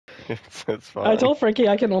It's I fun. told Frankie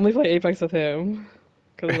I can only play Apex with him.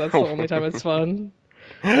 Because that's the only time it's fun.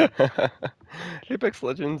 Apex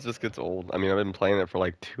Legends just gets old. I mean, I've been playing it for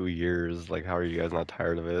like 2 years. Like, how are you guys not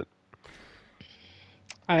tired of it?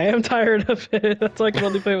 I am tired of it. That's why I can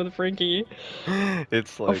only play with Frankie.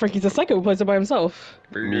 It's Oh, like Frankie's a psycho who plays it by himself.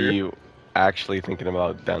 Brr. me actually thinking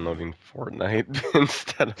about downloading Fortnite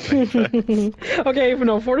instead of Apex. Okay, but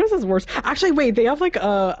no, Fortress is worse. Actually, wait, they have like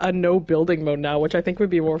a no building mode now, which I think would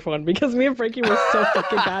be more fun because me and Frankie were so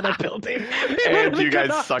fucking bad at building. We And literally you could guys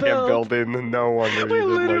not suck at build. building. No wonder We you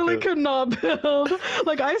didn't like literally it. could not build.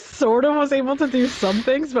 Like I sort of was able to do some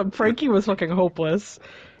things, but Frankie was fucking hopeless.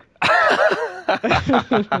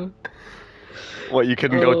 What, you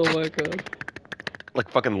couldn't go Oh my god. like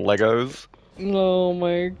fucking Legos? Oh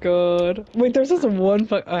my god. Wait, there's this one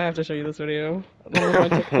I have to show you this video on my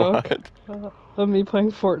TikTok What? of me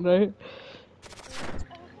playing Fortnite.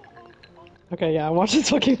 Okay, yeah, watch this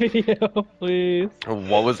fucking video, please.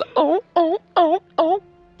 What was oh. That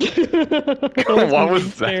was me What being was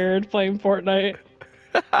that? scared playing Fortnite.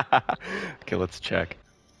 Okay, let's check.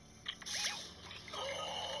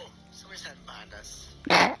 Somebody's heading behind us.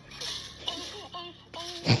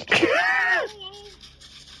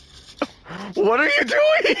 What are you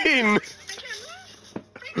doing?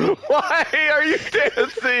 Why are you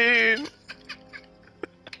dancing?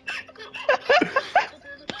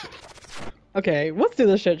 Okay, let's do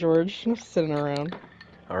this shit, George. I'm just sitting around.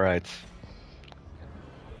 Alright.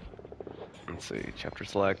 Let's see, chapter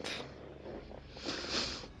select.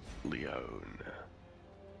 Leon.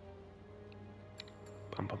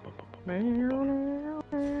 Bum, bum, bum, bum, bum.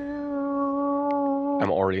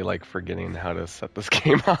 I'm already like forgetting how to set this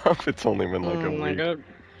game up. It's only been like a Oh my week. god.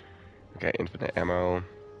 Okay, infinite ammo.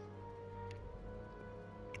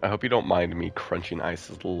 I hope you don't mind me crunching ice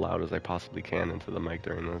as loud as I possibly can into the mic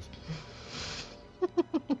during this.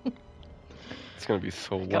 It's gonna be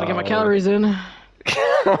so loud. Gotta get my calories in.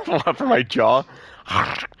 What, for my jaw?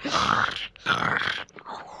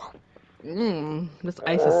 This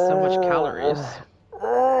ice is so much calories.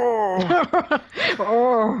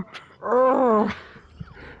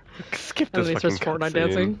 Skip And this then he fucking starts Fortnite cutscene.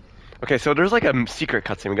 dancing. Okay, so there's like a secret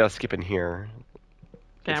cutscene. We gotta skip in here.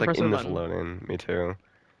 Okay, It's I'm like pressing in the this button. loading. Me too.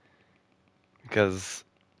 Because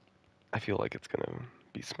I feel like it's gonna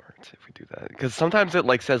be smart if we do that. Because sometimes it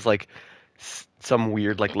like says like some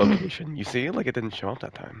weird like location. You see, like it didn't show up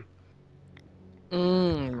that time.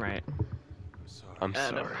 Right. I'm Never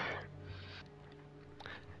sorry.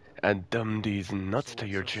 mind. Add these nuts to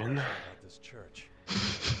your chin. This church. You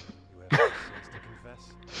have sins to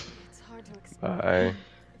confess? It's hard to explain. Bye.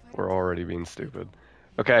 We're already being stupid.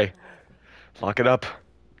 Okay, lock it up.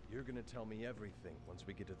 You're gonna tell me everything once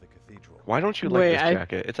we get to the cathedral. Why don't you like Wait, this I-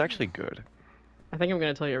 jacket? It's actually good. I think I'm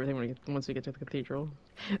gonna tell you everything once we get to the cathedral.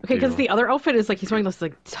 Okay, because Deal. the other outfit is like he's wearing this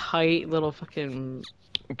like tight little fucking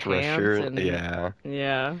Dress pants shirt, and yeah.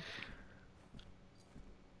 yeah.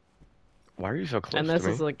 Why are you so close And to this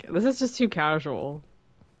me? is like this is just too casual.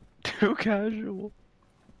 Too casual.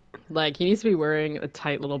 Like he needs to be wearing a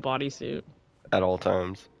tight little bodysuit. At all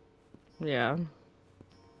times. Yeah.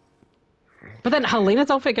 But then Helena's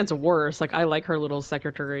outfit gets worse. Like I like her little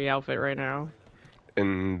secretary outfit right now.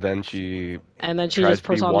 And then she And then she tries just to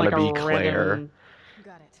be puts on like a wannabe Claire. random,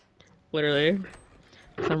 Got it. literally,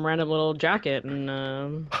 some random little jacket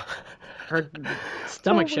and her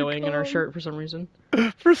stomach Oh my showing in her God. shirt for some reason.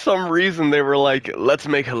 For some reason they were like, let's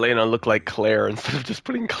make Helena look like Claire instead of just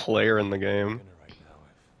putting Claire in the game. Right now,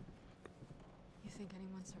 You think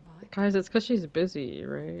anyone survived? Guys, it's because she's busy,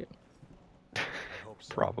 right? I hope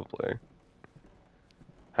so. Probably.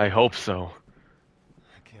 I hope so.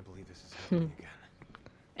 I can't believe this is happening again.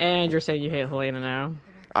 And you're saying you hate Helena now.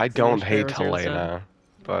 I don't Claire hate was here instead. Helena,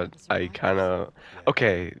 but I kind of...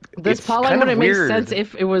 Okay, This it's plotline kind wouldn't of make weird. sense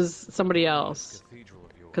if it was somebody else. Cathedral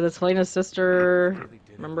of yours. Because it's Helena's sister.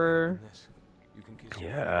 Remember? You can kiss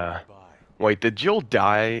Yeah. goodbye. Wait, did Jill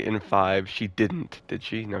die in 5? She didn't, did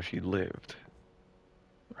she? No, she lived.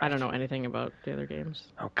 I don't know anything about the other games.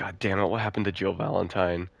 Oh god damn it, what happened to Jill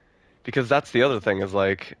Valentine? Because that's the other thing is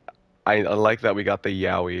like, I like that we got the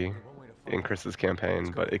Yowie in Chris's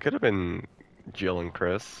campaign, but it could have been Jill and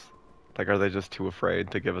Chris. Like, are they just too afraid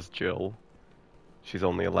to give us Jill? She's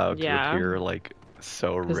only allowed to Yeah. appear like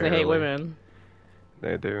so Because rarely. they hate women.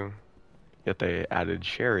 They do. Yet they added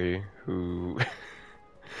Sherry, who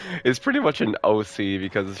is pretty much an OC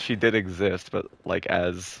because she did exist, but like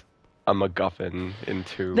as a MacGuffin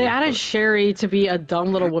into. They added Sherry to be a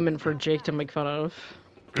dumb little woman for Jake to make fun of.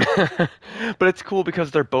 But it's cool because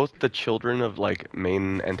they're both the children of like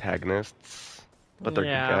main antagonists, but they're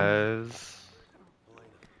Yeah. good guys.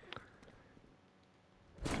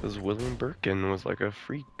 Because William Birkin was like a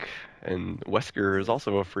freak, and Wesker is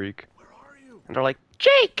also a freak. Where are you? And they're like,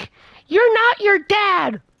 Jake, you're not your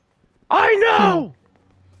dad! I know!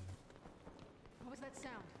 What was that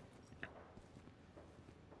sound?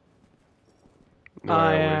 No,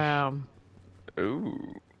 I wish. am.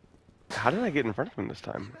 Ooh. How did I get in front of him this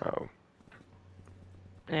time? Oh.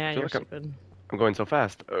 Yeah, feel you're like I'm- stupid. I'm going so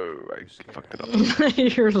fast. Oh, I fucked it up.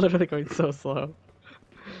 You're literally going so slow.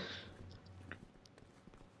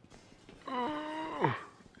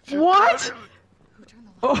 What? Who turned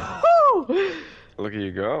the light? Oh! Look at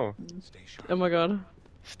you go. Stay sharp. Oh my god.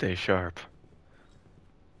 Stay sharp.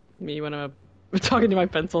 Me when I'm talking to my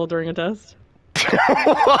pencil during a test.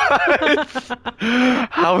 What?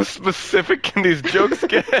 How specific can these jokes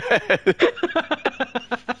get?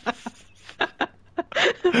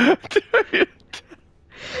 Dude.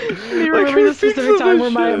 Me remember the specific time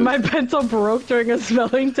where my pencil broke during a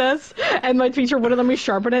spelling test, and my teacher wouldn't let me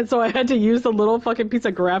sharpen it, so I had to use the little fucking piece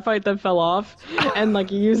of graphite that fell off, and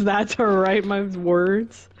like use that to write my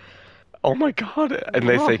words. Oh my god. And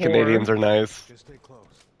they say What a whore. Canadians are nice. Just stay close.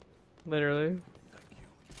 Literally. Thank you.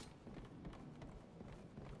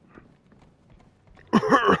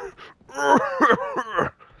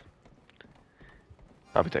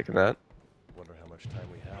 I'll be taking that. Wonder how much time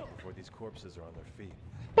we have before these corpses are on their feet.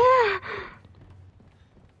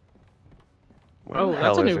 Where Oh, the that's a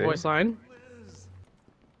hell new is he? voice line. Liz!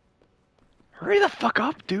 Hurry the fuck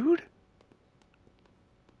up, dude.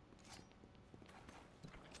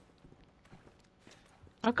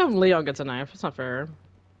 How come Leon gets a knife? It's not fair.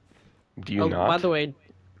 Do you Oh, not? by the way,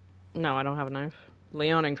 no, I don't have a knife.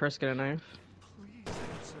 Leon and Chris get a knife. Please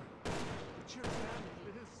answer. It's your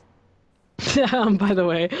dad, Liz. By the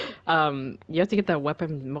way, you have to get that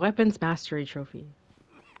weapons mastery trophy,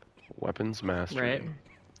 Weapons mastery. right?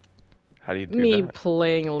 How do you do Me that?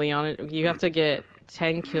 playing Leon, you have to get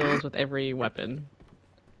 10 kills with every weapon,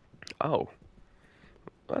 Oh.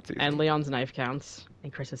 That's easy. and Leon's knife counts,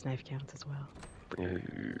 and Chris's knife counts as well.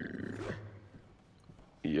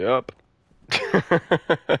 Yup.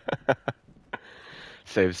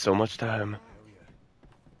 Saves so much time.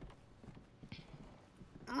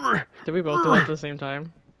 Did we both do that at the same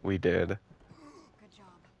time? We did. Good job.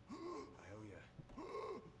 I owe ya.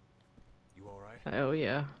 You alright? Oh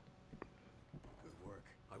yeah. Good work.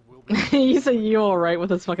 I will be. You said you alright with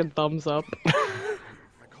his fucking thumbs up. I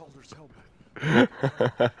called her help.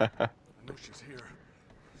 I know she's here.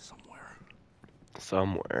 Somewhere.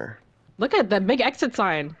 Somewhere. Look at that big exit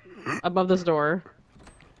sign above this door.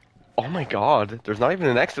 Oh my god, there's not even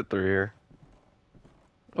an exit through here.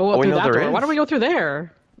 Oh, Oh, wait, through no, that there door. Why is. don't we go through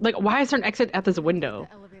there? Like, why is there an exit at this window?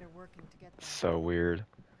 The elevator working to get there. So weird.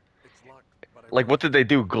 It's locked, but I Like, what did they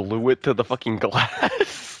do? Glue it to the fucking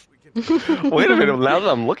glass? we can Wait a minute, now that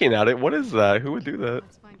I'm looking at it, what is that? Who would do that?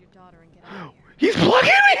 Let's find your daughter and get out of here. He's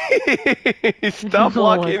blocking me! Stop Oh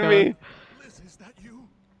my blocking God. me! Liz, is that you?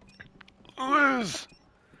 Liz!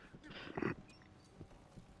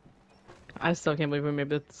 I still can't believe we made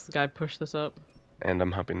this guy push this up. And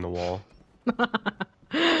I'm humping the wall.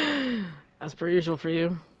 As per usual for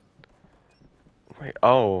you.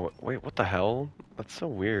 Wait, what the hell? That's so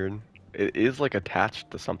weird. It is like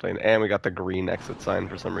attached to something, and we got the green exit sign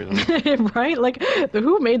for some reason. Right? Like,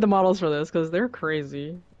 who made the models for this? Because they're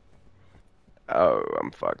crazy. Oh,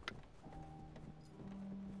 I'm fucked.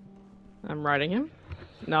 I'm riding him?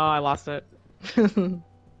 No, I lost it.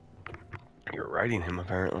 You're riding him,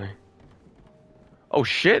 apparently. Oh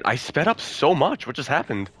shit, I sped up so much. What just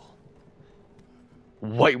happened?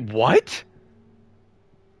 Wait, what?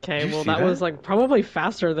 Okay, Did you well see that was that? like probably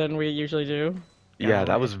faster than we usually do. Yeah,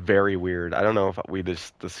 that was very weird. I don't know if we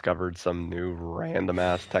just discovered some new random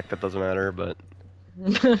ass tech that doesn't matter, but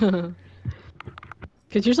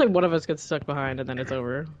Because usually one of us gets stuck behind and then it's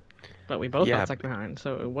over. But we both Yeah, got stuck behind,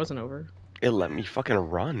 so it wasn't over. it let me fucking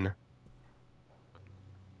run.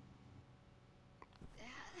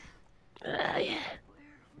 Where are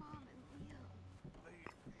Mom and Leo?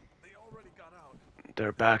 They already got out.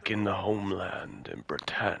 They're back in the homeland in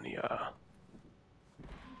Britannia.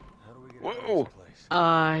 How do we get Whoa. out of this place?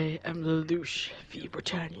 I am Lelouch v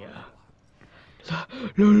Britannia.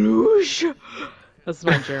 Lelouch! That's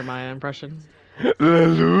my Jeremiah impression.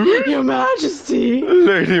 Lelouch? Your Majesty!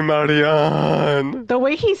 Lady Marianne! The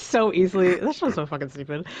way he's so easily. That show's so fucking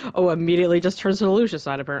stupid. Oh, immediately just turns to Lelouch's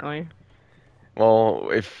side, apparently. Well,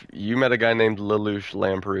 if you met a guy named Lelouch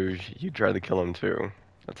Lamperouge, you'd try to kill him too.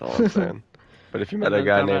 That's all I'm saying. But if you met And a then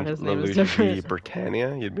guy found out named his name is Lelouch v different.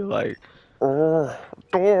 Britannia, you'd be like, oh,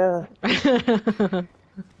 door. I'm glad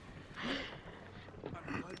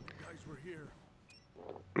you guys were here.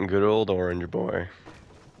 Good old Orange Boy.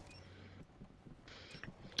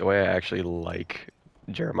 The way I actually like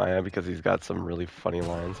Jeremiah because he's got some really funny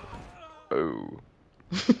lines. Oh,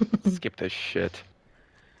 skip this shit.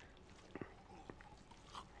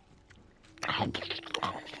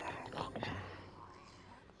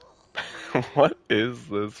 What is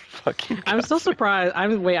this fucking? I'm still surprised.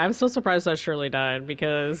 I'm still surprised that Shirley died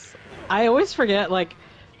because I always forget like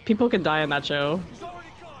people can die in that show.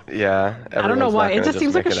 Yeah, I don't know everyone's why. not It gonna just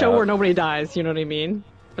seems like a make it show out. where nobody dies. You know what I mean?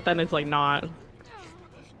 But then it's like not.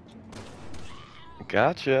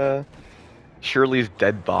 Gotcha. Shirley's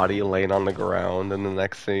dead body laying on the ground in the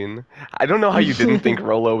next scene. I don't know how you didn't think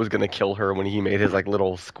Rolo was gonna kill her when he made his like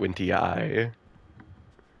little squinty eye.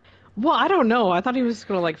 Well, I don't know. I thought he was just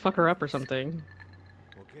gonna like fuck her up or something.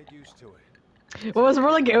 We'll get used to it. It was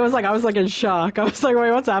more like it was like I was like in shock. I was like,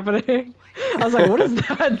 wait, what's happening? I was like, what is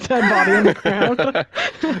that dead body on the ground?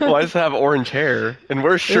 Why does it have orange hair? And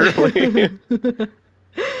where's Shirley?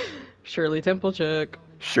 Shirley Templechick.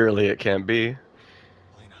 Surely it can't be.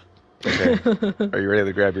 Okay. Are you ready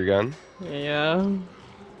to grab your gun? Yeah. Don't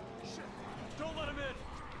let him in.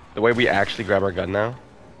 The way we actually grab our gun now?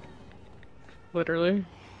 Literally.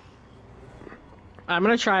 I'm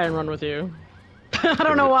gonna try and run with you. I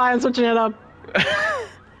don't know why I'm switching it up.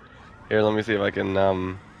 Here, let me see if I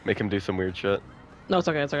can make him do some weird shit. No, it's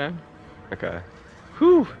okay. It's okay. Okay.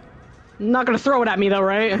 Whew. Not gonna throw it at me though,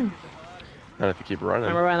 right? Not if you keep running.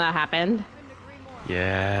 Remember when that happened?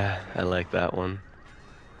 Yeah, I like that one.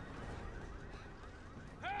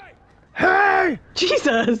 Hey!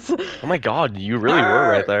 Jesus. Oh my god, you really were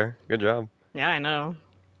right there. Good job. Yeah, I know.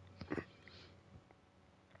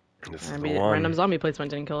 This is I the mean, one. random zombie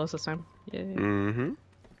placement didn't kill us this time. Yay. Mm-hmm.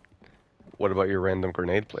 What about your random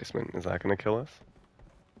grenade placement? Is that gonna kill us?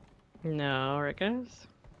 No, right, guys?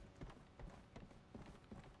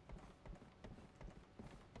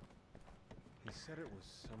 He said it was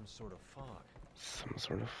some sort of fog. Some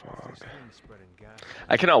sort of fog. This thing spreading gas.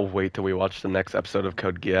 I cannot wait till we watch the next episode of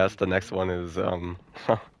Code Geass. The next one is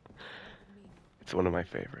it's one of my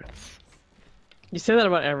favorites. You say that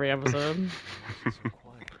about every episode. So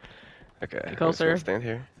quiet. Okay, I'm just closer. gonna stand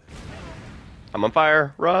here. I'm on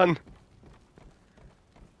fire! Run!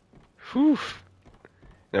 Whew.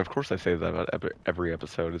 And of course I say that about every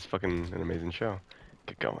episode. It's fucking an amazing show.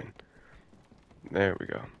 Get going. There we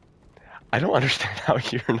go. I don't understand how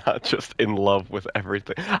you're not just in love with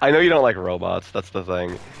everything. I know you don't like robots, that's the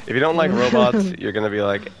thing. If you don't like robots, you're gonna be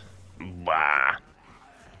like, bah.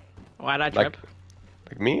 Why'd I trip?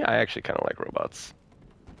 Like me, I actually kind of like robots.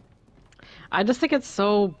 I just think it's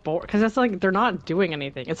so boring because it's like they're not doing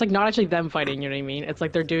anything. It's like not actually them fighting. You know what I mean? It's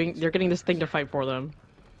like they're getting this thing to fight for them.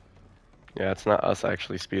 Yeah, it's not us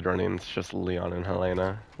actually speedrunning, it's just Leon and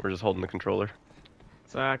Helena. We're just holding the controller.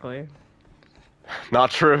 Exactly.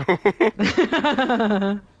 Not true.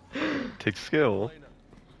 Takes skill.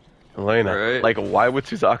 Helena. Right. Like, why would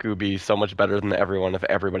Suzaku be so much better than everyone if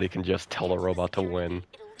everybody can just tell the robot to win?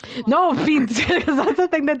 No, because that's the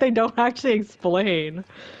thing that they don't actually explain.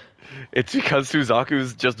 It's because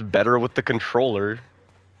Suzaku's just better with the controller.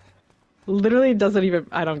 Literally doesn't even.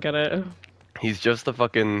 I don't get it. He's just a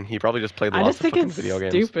fucking. He probably just played I lots just of think fucking it's video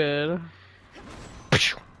games. stupid.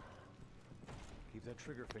 Keep that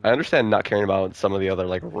trigger finger. I understand not caring about some of the other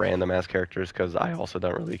like random ass characters because I also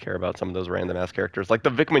don't really care about some of those random ass characters, like the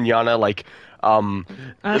Vic Mignogna, like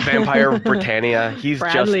the Vampire of Britannia.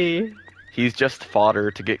 Bradley. He's just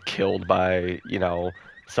fodder to get killed by, you know,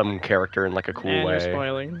 some character in like a cool And way. you're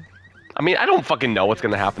spoiling. I mean, I don't fucking know what's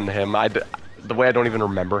gonna happen to him. The way I don't even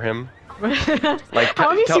remember him. Like, How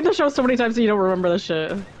have you tell- seen the show so many times that you don't remember the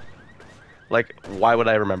shit? Like, why would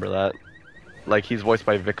I remember that? Like, he's voiced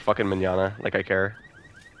by Vic fucking Mignogna. Like, I care.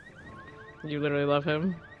 You literally love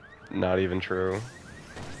him. Not even true.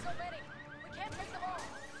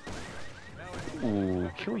 Ooh,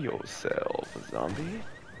 kill yourself, zombie.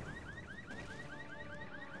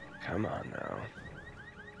 Come on now.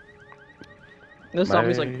 This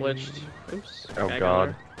zombie's like My- glitched. Oops. Oh Okay, I got god.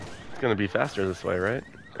 her. It's gonna be faster this way, right?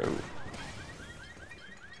 Oh.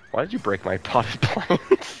 Why did you break my potted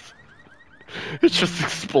plants? It just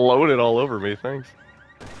exploded all over me, thanks.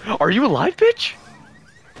 Are you alive, bitch?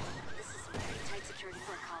 This is very tight security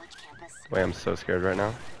for a college campus. Wait, I'm so scared right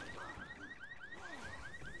now.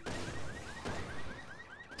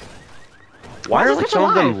 Why Why are is like this some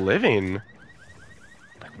of bitch them alive? living?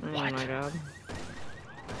 Oh What? my god.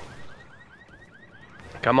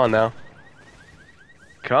 Come on now.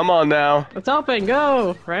 Come on now. It's open,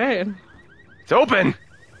 go! Right? It's open!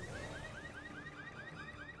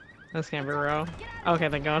 This can't be real. Okay,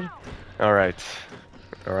 thank god. Alright.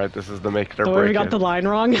 Alright, this is the make it or The way break we got it. the line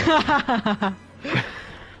wrong.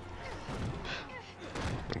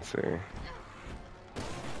 Let's see.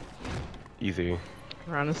 Easy.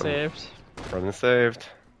 Run is saved. Run is saved.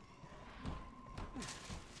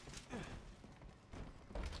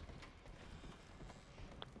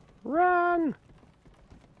 Run!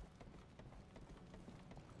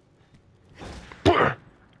 Alright.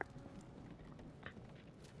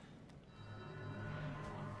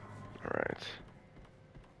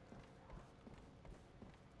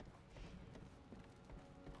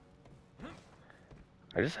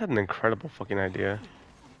 I just had an incredible fucking idea.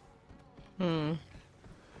 Hmm.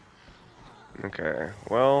 Okay,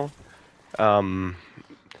 well,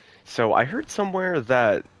 so I heard somewhere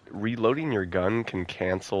that reloading your gun can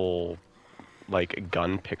cancel, like,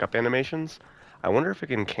 gun pickup animations. I wonder if it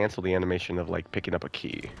can cancel the animation of, like, picking up a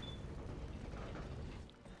key.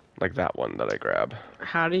 Like that one that I grab.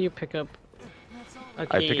 How do you pick up a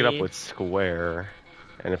key? I pick it up with square,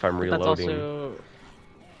 and if I'm But that's reloading... also...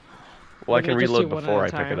 Well, I Wouldn't can it just reload do one before I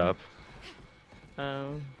at a pick it time? up.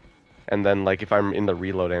 Oh. And then, like, if I'm in the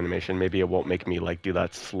reload animation, maybe it won't make me, like, do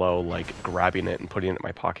that slow, like, grabbing it and putting it in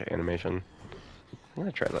my pocket animation. I'm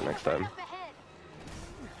gonna try that next time. Up ahead.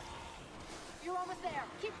 You're almost there.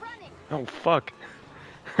 Keep running. Oh, fuck.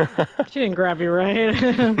 She didn't grab you, right?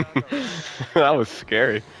 That was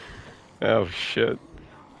scary. Oh, shit.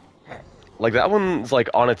 Like, that one's, like,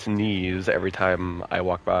 on its knees every time I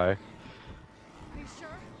walk by. Are you sure?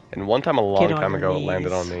 And one time a long Get on time your ago, it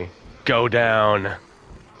landed on knees. me. Go down!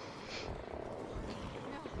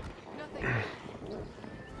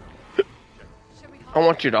 I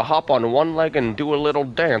want you to hop on one leg and do a little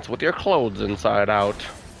dance with your clothes inside out.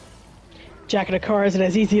 Jacking a car isn't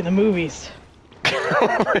as easy in the movies.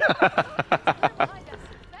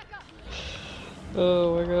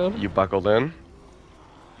 Oh my god. You buckled in?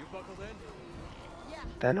 You buckled in?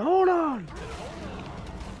 Then hold on!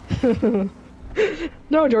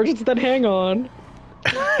 No, George, it's that hang on.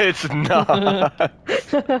 It's not!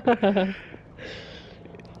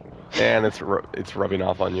 And it's rubbing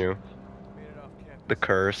off on you. Made it off campus. The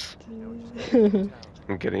curse.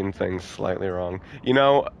 I'm getting things slightly wrong. You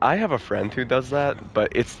know, I have a friend who does that,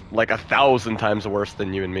 but it's like 1,000 times worse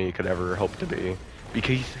than you and me could ever hope to be.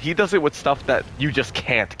 Because he does it with stuff that you just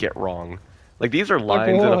can't get wrong. Like, these are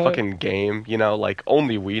lines in a what? fucking game, you know, like,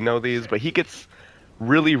 only we know these, but he gets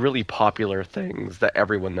really, really popular things that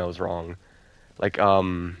everyone knows wrong. Like,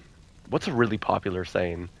 what's a really popular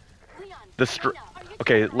saying?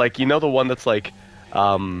 Okay, like, you know the one that's like,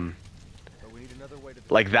 But we need another way to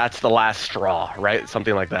like, that's the last straw, right?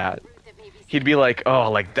 Something like that. He'd be like, oh,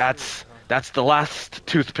 like, that's the last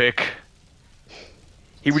toothpick.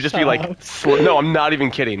 He would just be like, no, I'm not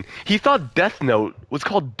even kidding. He thought Death Note was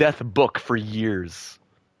called Death Book for years.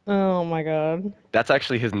 Oh my god. That's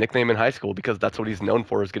actually his nickname in high school because that's what he's known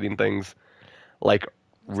for, is getting things, like,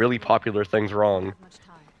 really popular things wrong.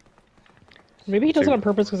 Maybe he does it on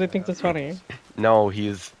purpose because he thinks it's funny. No,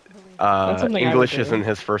 he's, That's something I would English do. isn't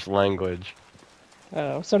his first language.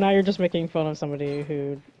 Oh, so now you're just making fun of somebody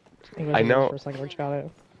who English I is know. his first language. Got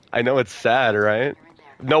it. I know it's sad, right?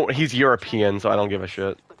 No, he's European, so I don't give a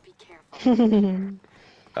shit. But be careful.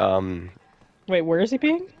 Wait, where is he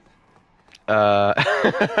being? On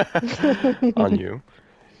you.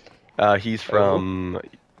 He's from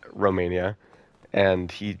Romania,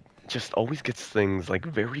 and he just always gets things like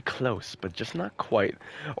very close, but just not quite.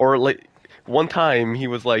 Or like one time he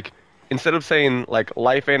was like, instead of saying like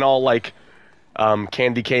life ain't all like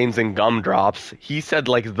candy canes and gumdrops, he said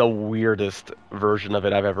like the weirdest version of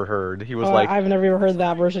it I've ever heard. He was like, I've never even heard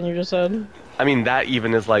that version you just said. I mean, that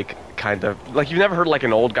even is like kind of like, you've never heard like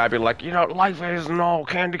an old guy be like, you know, life isn't all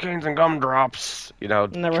candy canes and gumdrops, you know,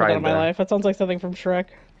 Never heard that in my life. That sounds like something from Shrek.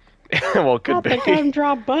 Well, it could Not be. the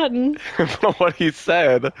gumdrop button. But what he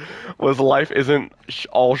said was life isn't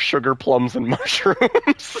all sugar plums and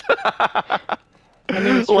mushrooms. I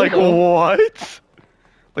mean, it's true, Like, though. what?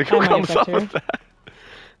 Like, who I might comes have up that, with that?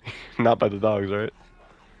 Not by the dogs, right?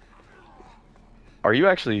 Are you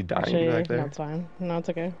actually dying Actually, back there? no, it's fine. No, it's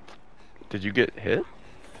okay. Did you get hit?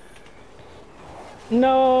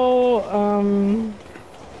 No,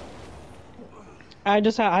 I had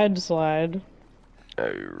to slide,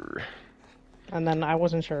 and then I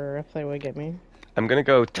wasn't sure if they would get me. I'm gonna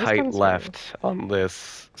go tight kinda left on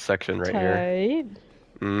this section right here. Tight.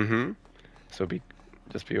 Mm-hmm. So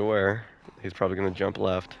just be aware. He's probably gonna jump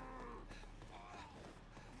left.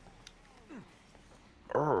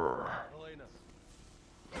 Urgh.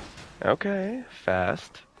 Okay,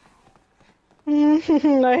 fast.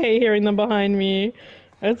 I hate hearing them behind me.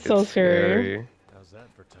 It's so It's scary. How's that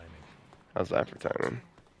for timing? How's that for timing?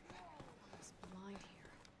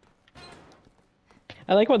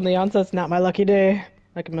 I like when Leon says, "Not my lucky day,"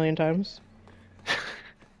 like a million times.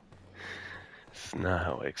 It's not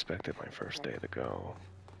how I expected my first day to go.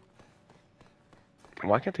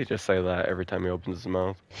 Why can't he just say that every time he opens his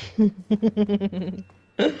mouth?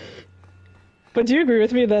 But do you agree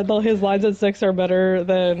with me that his lines at 6 are better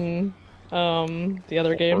than the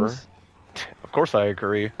other games? Of course I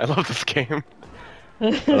agree. I love this game.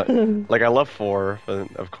 Like I love 4,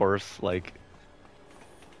 but of course, like.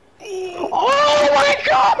 Oh my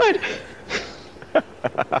god!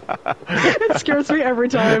 It scares me every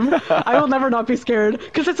time. I will never not be scared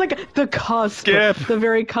because it's like the cusp, Skip. the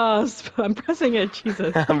very cusp. I'm pressing it,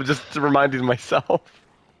 Jesus. I'm just reminding myself.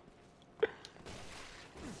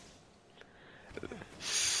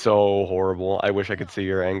 So horrible. I wish I could see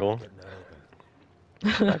your angle.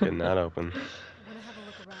 I did not open. I want to have a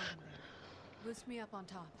look around in there. Boost me up on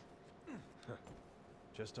top.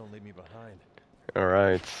 Just don't leave me behind.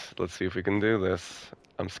 Alright, let's see if we can do this.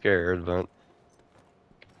 I'm scared, but.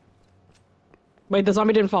 Wait, the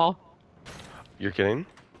zombie didn't fall. You're kidding?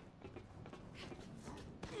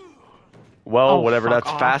 Well, Oh, whatever, fuck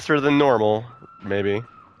that's off. faster than normal, maybe. I least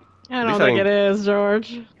don't I think it didn't- is,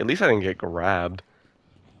 George. At least I didn't get grabbed.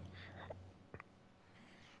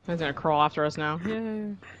 He's gonna crawl after us now.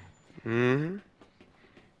 Yay. Mm-hmm.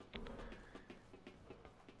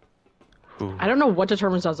 Ooh, I don't know what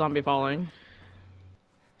determines that zombie falling.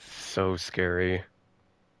 so scary.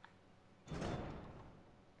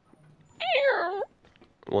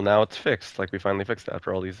 Well, now it's fixed. Like, we finally fixed it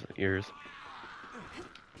after all these years.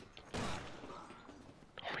 Oh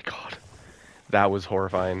my god. That was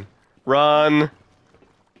horrifying. Run!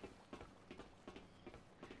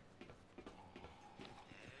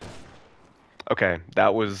 Okay,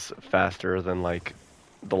 that was faster than, like,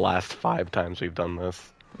 the last 5 times we've done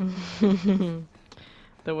this.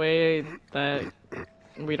 The way that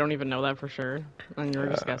we don't even know that for sure, and you're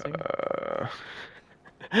just guessing.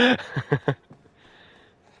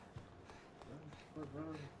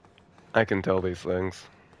 I can tell these things.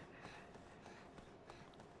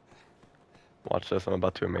 Watch this, I'm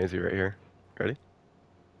about to amaze you right here. Ready?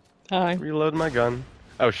 Hi. Reload my gun.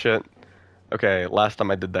 Oh shit. Okay, last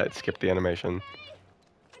time I did that, it skipped the animation.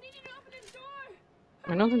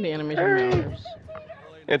 I don't think the animation matters.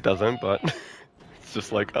 It doesn't, but it's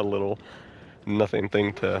just like a little nothing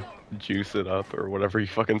thing to juice it up or whatever you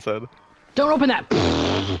fucking said. Don't open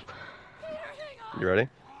that! You ready?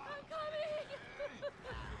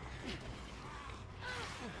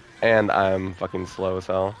 And I'm fucking slow as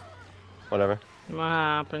hell. Whatever. What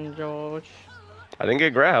happened, George? I didn't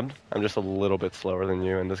get grabbed. I'm just a little bit slower than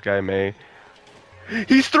you, and this guy may...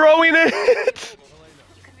 He's throwing it!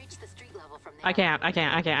 You can reach the street level from there. I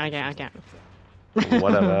can't.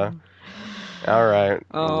 Whatever. Alright.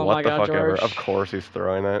 Oh what my the God, fuck ever. George. Of course he's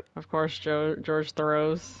throwing it. Of course, George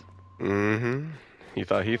throws. Mm-hmm. He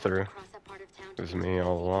thought he threw. Across that part of town It to was get to me the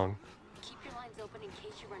all exit. along. Keep your lines open in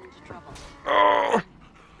case you run into trouble. Oh!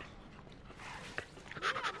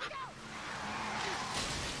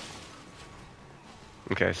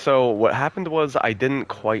 Okay, so what happened was I didn't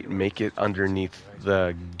quite make it underneath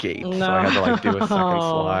the gate, so I had to like do a second No.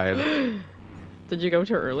 slide. Did you go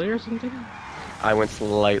too early or something? I went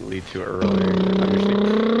slightly too early. I'm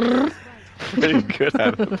usually pretty good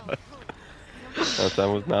at it, but that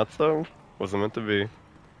time was not so. Wasn't meant to be.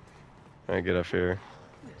 I get up here.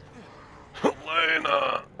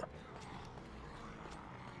 Helena!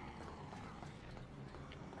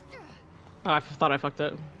 Oh, I thought I fucked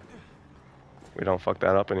it. We don't fuck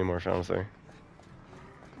that up anymore, Shaughnessy.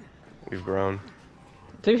 We've grown.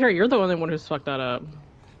 To be fair, you're the only one who's fucked that up.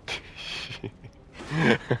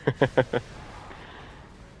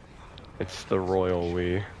 It's the royal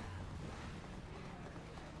we.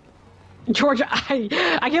 George, I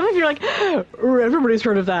can't believe you're like, everybody's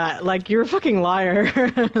heard of that. Like, you're a fucking liar.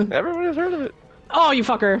 Everybody's heard of it. Oh, you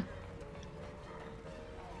fucker.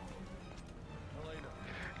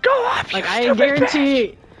 Go up! Like, you I stupid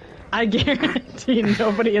bitch! guarantee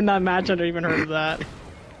nobody in that match had even heard of that.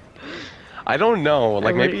 I don't know.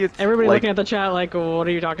 Like, maybe it's everybody like, looking at the chat like, what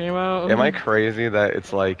are you talking about? am I crazy that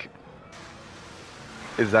it's like,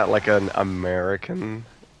 is that like an American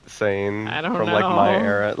saying I don't from like my know.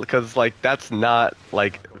 era? Because like that's not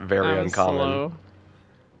like very I'm uncommon. slow.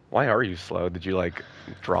 Why are you slow? Did you like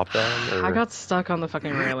drop down? Or... I got stuck on the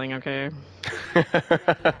fucking railing, okay?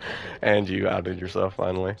 And you outed yourself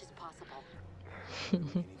finally. Just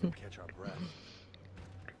possible. Catch our breath.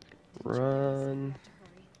 Run.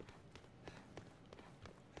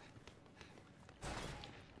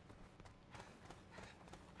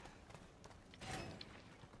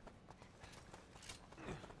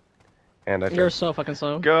 And I You're tried- so fucking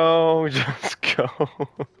slow. Go, just go.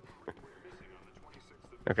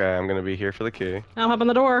 Okay, I'm gonna be here for the key. I'll hop on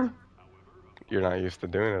the door. You're not used to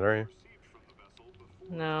doing it, are you?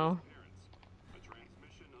 No.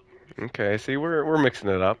 Okay, see, we're mixing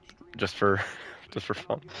it up just for just for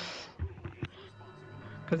fun.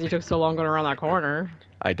 Because you took so long going around that corner.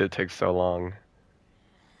 I did take so long.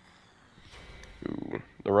 Ooh,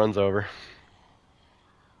 the run's over.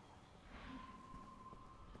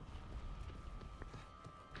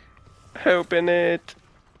 Open it.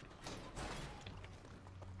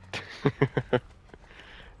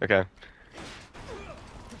 Okay.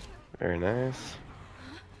 Very nice.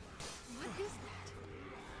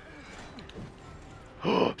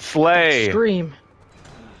 Slay! Scream.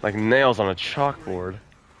 Like nails on a chalkboard.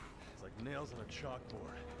 It's like nails on a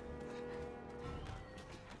chalkboard.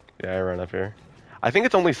 Yeah, I run up here. I think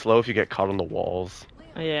it's only slow if you get caught on the walls.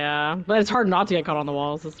 Yeah, but it's hard not to get caught on the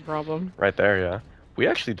walls. That's the problem. Right there, yeah. We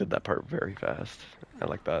actually did that part very fast. I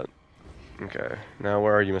like that. Okay, now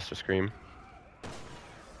where are you, Mr. Scream?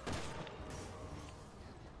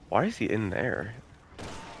 Why is he in there?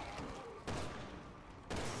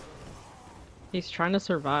 He's trying to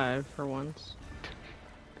survive for once.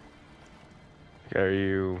 Are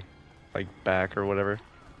you, like, back or whatever?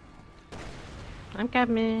 I'm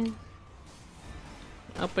coming.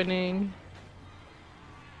 Opening.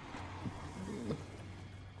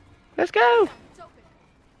 Let's go!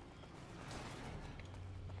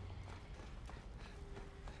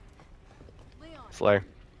 Slay.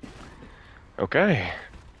 Okay.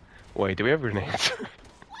 Wait, do we have grenades?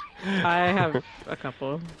 I have a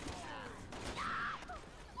couple.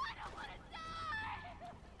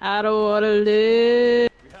 I don't wanna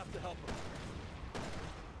live. We have to help him.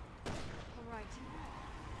 Alright.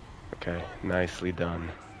 Okay, nicely done.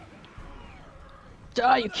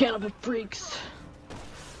 Die, you cannibal freaks.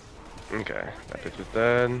 Okay, that bitch is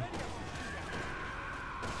dead.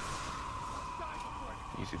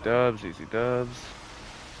 Easy dubs, easy dubs.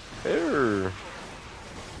 There.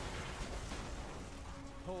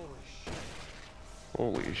 Holy shit.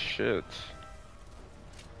 Holy shit.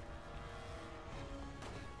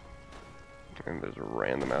 And there's a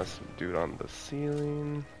random ass dude on the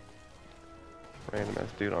ceiling. Random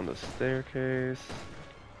ass dude on the staircase.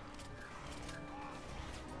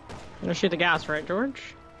 I'm gonna shoot the gas, right,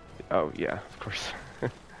 George? Oh yeah, of course.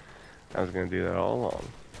 I was gonna do that all along.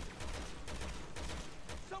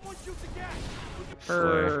 Someone shoot the gas! Slay.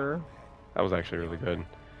 Brr. That was actually really good.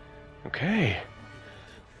 Okay.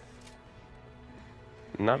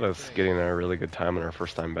 Not us getting a really good time on our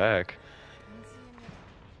first time back.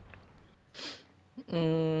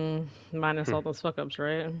 Minus all those fuck ups,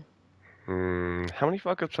 right? How many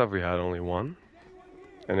fuck ups have we had? Only one?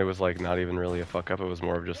 And it was like not even really a fuck up, it was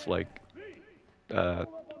more of just like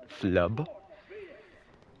flub. Come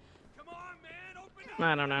on, man, open up!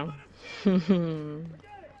 I don't know.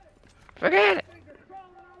 Forget it!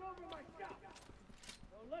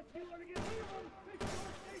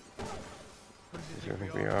 Who do you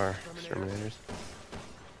think we are? Exterminators?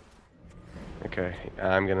 Okay,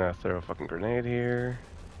 I'm gonna throw a fucking grenade here.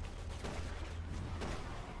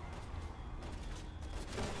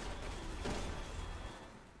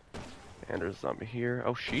 And there's a zombie here.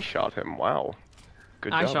 Oh, she shot him. Wow.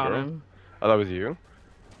 Good job, I shot girl. him. Oh, that was you?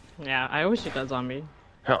 Yeah, I always shoot that zombie.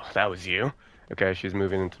 Oh, that was you? Okay, she's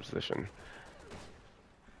moving into position.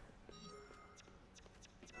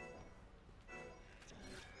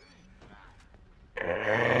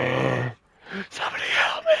 Somebody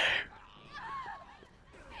help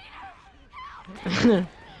me!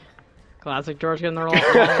 Classic George getting the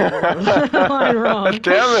line wrong.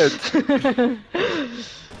 Damn it!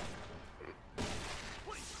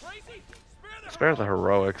 What, you crazy? Spare the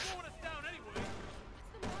heroics. Slowing us down anyway.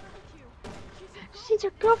 She's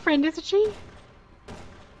your girlfriend, isn't she?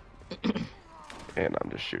 And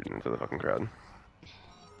I'm just shooting into the fucking crowd.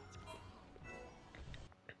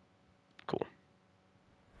 Cool.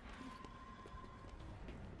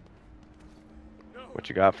 What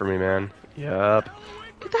you got for me, man? Yup.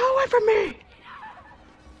 Get the hell away from me!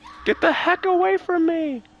 Get the heck away from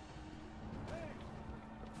me!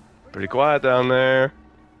 Pretty quiet down there.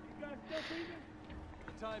 For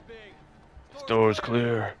the time being. This door's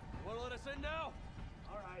clear. Wanna let us in now?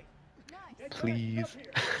 Alright. Please.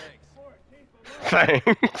 Thanks.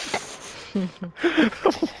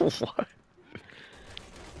 Thanks. What?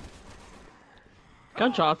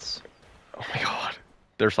 Gunshots. Oh my god.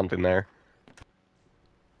 There's something there.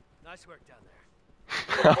 Nice work down there.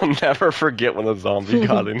 I'll never forget when the zombie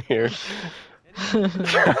got in here.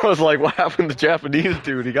 I was like, what happened to the Japanese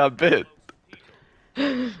dude? He got bit.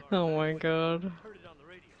 Oh my god. Heard it on the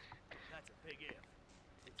radio. That's a big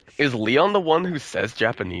if. Is Leon the one who says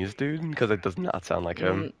Japanese dude? Because it does not sound like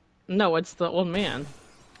him. No, it's the old man.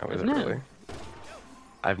 Oh, is it isn't it? really?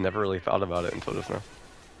 I've never really thought about it until just now.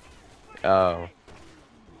 Oh.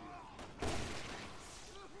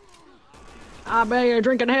 I bet you're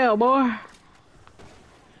drinking hell, boy.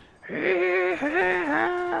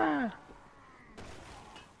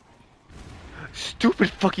 Stupid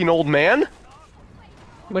fucking old man!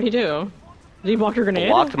 What'd he do? Did he block your grenade?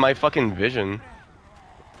 Blocked my fucking vision.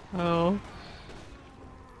 Oh.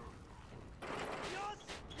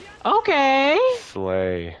 Okay.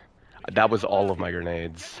 Slay. That was all of my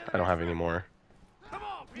grenades. I don't have any more.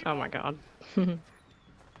 Oh my god.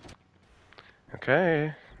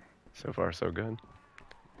 Okay. So far, so good.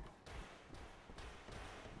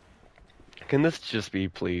 Can this just be,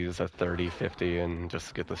 please, a 30-50 and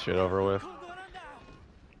just get this shit over with?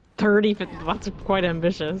 30, 50, that's quite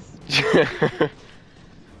ambitious.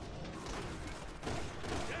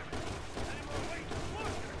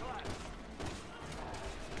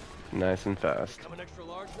 Nice and fast.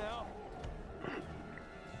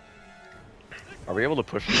 Are we able to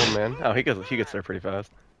push this old man? Oh, he gets there pretty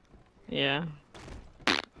fast. Yeah.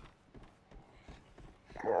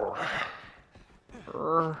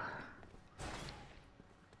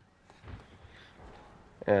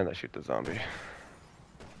 And I shoot the zombie.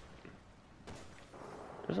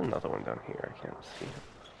 There's another one down here. I can't see him.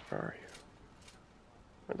 Where are you?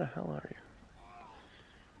 Where the hell are you?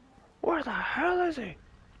 Where the hell is he?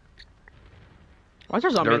 Why's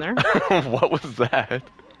there a zombie in there? What was that?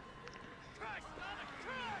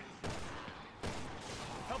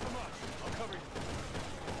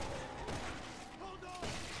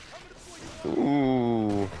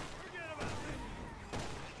 Ooh.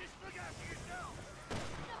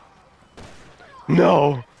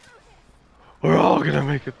 No! We're all gonna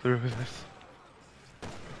make it through this.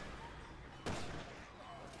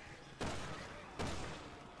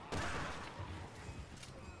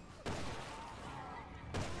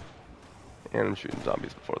 And I'm shooting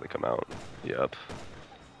zombies before they come out. Yep.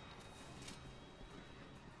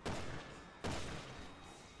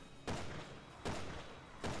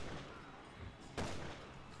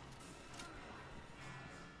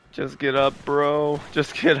 Just get up, bro.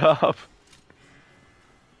 Just get up.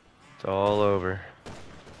 It's all over.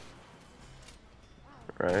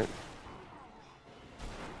 Right.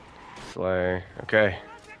 Slay. Okay.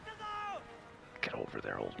 Get over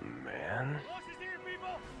there, old man.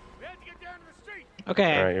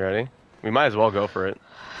 Okay. Alright, you ready? We might as well go for it.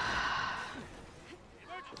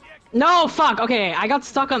 No, fuck. Okay, I got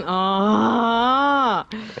stuck on.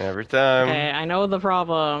 Every time. Okay, I know the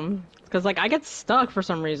problem. Cause like I get stuck for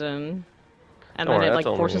some reason, and Don't then worry, it like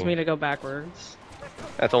that's forces only- me to go backwards.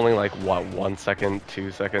 That's only like, what, 1 second,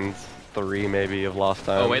 2 seconds, 3 maybe of lost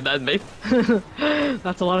time. Oh wait, that may.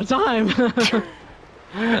 That's a lot of time.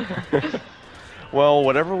 Well,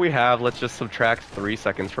 whatever we have, let's just subtract 3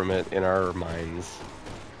 seconds from it in our minds.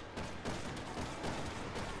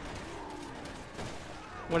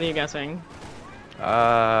 What are you guessing?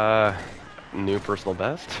 New personal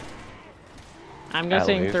best? I'm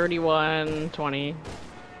guessing least. 31:20.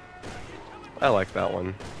 I like that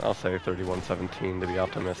one. I'll say 31:17 to be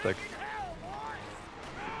optimistic.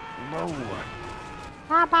 No.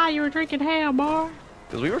 Papa, you were drinking hell, boy.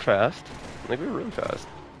 Because we were fast. Like, we were really fast.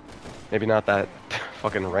 Maybe not that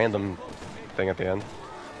fucking random thing at the end.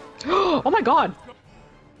 Oh my god.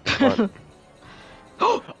 What?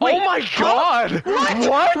 Wait, oh my god!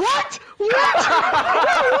 What? What?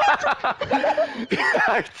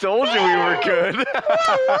 I told you we were good.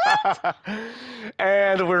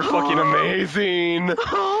 And we're fucking amazing.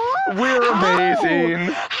 We're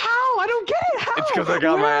amazing. How? I don't get it. How? It's because I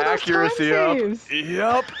got Where my are those accuracy time up. saves?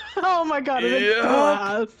 Yep. Oh my god, it is Yep.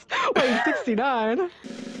 fast. Wait, 69.